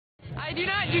I do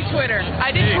not do Twitter.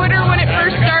 I did Twitter when it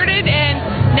first started, and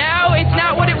now it's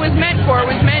not what it was meant for. It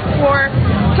was meant for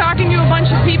talking to a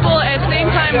bunch of people at the same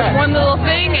time as one little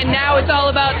thing, and now it's all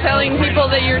about telling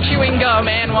people that you're chewing gum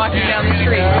and walking down the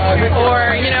street.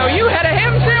 Or, you know, you had a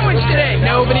ham sandwich today.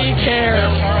 Nobody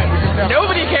cares.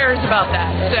 Nobody cares about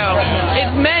that. So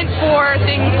it's meant for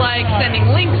things like sending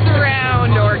links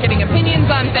around or getting opinions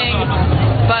on things.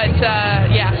 But,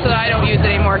 yeah, so I don't use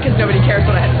it anymore because nobody cares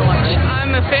what I had for lunch.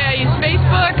 I use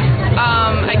Facebook.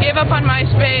 I gave up on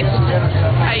MySpace.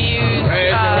 I use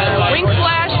Wink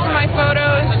Flash for my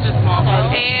photos.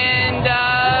 And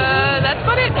that's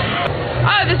about it.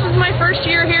 This is my first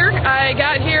year here. I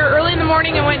got here early in the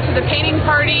morning and went to the painting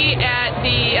party at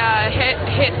the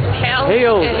Hales.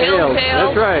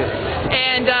 That's right.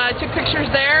 And took pictures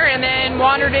there, and then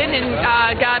wandered in and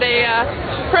got a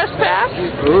press pass.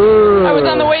 Ooh. I was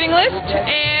on the waiting list,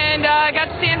 and got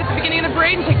to stand at the beginning of the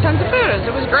parade and take tons of photos.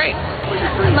 It was great.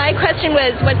 My question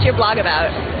was, what's your blog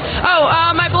about?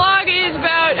 Oh, my blog is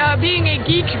about being a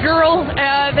geek girl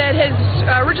that has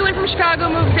originally from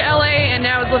Chicago, moved to LA, and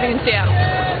now is living in Seattle.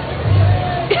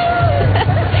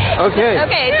 Okay.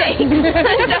 Okay, thanks.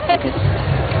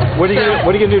 What are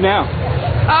you gonna do now?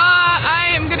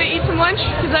 I am gonna eat some lunch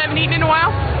because I haven't eaten in a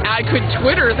while. I could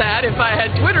Twitter that if I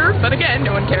had Twitter, but again,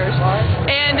 no one cares.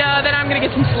 And then I'm gonna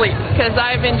get some sleep because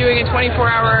I've been doing a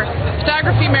 24-hour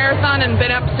photography marathon and been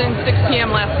up since 6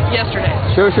 p.m. yesterday.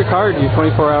 Show us your card, your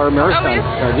 24-hour marathon Oh,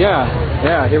 card.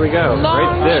 Yeah, here we go. Long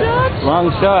right there. shot?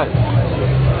 Long shot.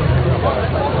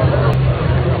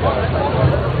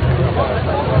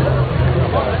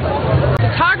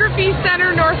 Photography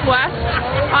Center Northwest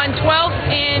on 12th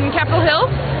in Capitol Hill,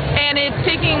 and it's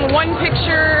taking one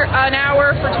picture an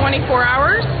hour for 24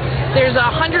 hours. There's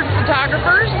 100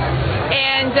 photographers,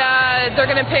 and they're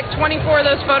going to pick 24 of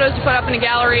those photos to put up in a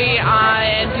gallery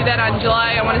and do that on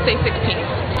July, I want to say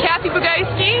 16th. Kathy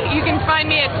Bugajsky, you can find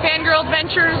me at Fangirl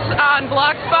Adventures on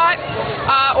Blogspot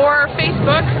or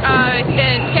Facebook.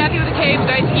 It's Kathy with a K,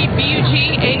 Bugajsky,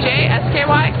 Bugajsky.